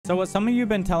So what some of you have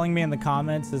been telling me in the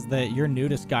comments is that you're new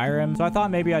to Skyrim. So I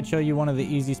thought maybe I'd show you one of the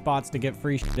easy spots to get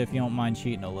free shit if you don't mind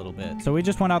cheating a little bit. So we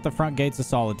just went out the front gates of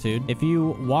Solitude. If you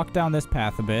walk down this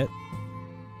path a bit,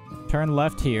 turn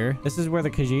left here. This is where the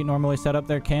Khajiit normally set up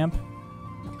their camp.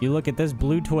 You look at this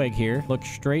blue twig here, look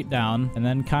straight down, and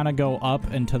then kind of go up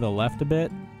and to the left a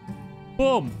bit.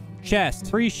 Boom! Chest.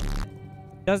 Free shit.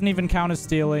 Doesn't even count as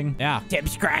stealing. Yeah.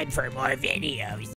 Subscribe for more videos.